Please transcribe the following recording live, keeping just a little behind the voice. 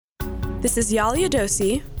This is Yali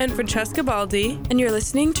Adosi and Francesca Baldi, and you're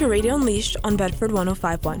listening to Radio Unleashed on Bedford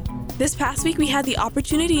 105.1. This past week, we had the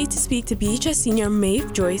opportunity to speak to BJS senior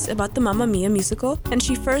Maeve Joyce about the Mamma Mia musical, and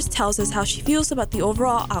she first tells us how she feels about the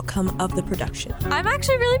overall outcome of the production. I'm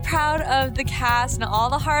actually really proud of the cast and all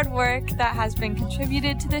the hard work that has been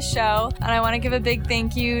contributed to this show, and I want to give a big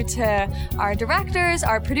thank you to our directors,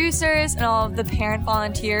 our producers, and all of the parent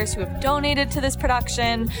volunteers who have donated to this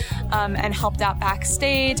production and helped out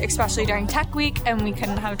backstage, especially during Tech Week, and we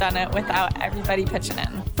couldn't have done it without everybody pitching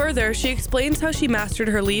in. Further, she explains how she mastered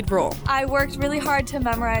her lead role. I worked really hard to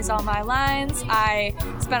memorize all my lines. I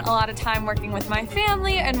spent a lot of time working with my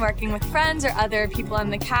family and working with friends or other people in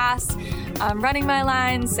the cast, running my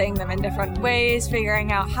lines, saying them in different ways,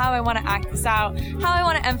 figuring out how I want to act this out, how I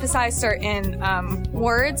want to emphasize certain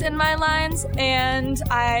words in my lines, and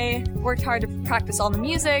I worked hard to practice all the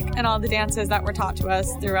music and all the dances that were taught to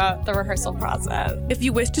us throughout the rehearsal process. If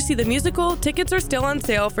you wish to see the musical, tickets are still on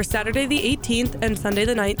sale for Saturday the 18th and Sunday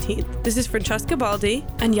the 19th. This is Francesca Baldi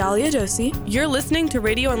and Yali Adosi. You're listening to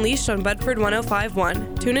Radio Unleashed on Bedford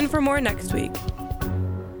 105.1. Tune in for more next week.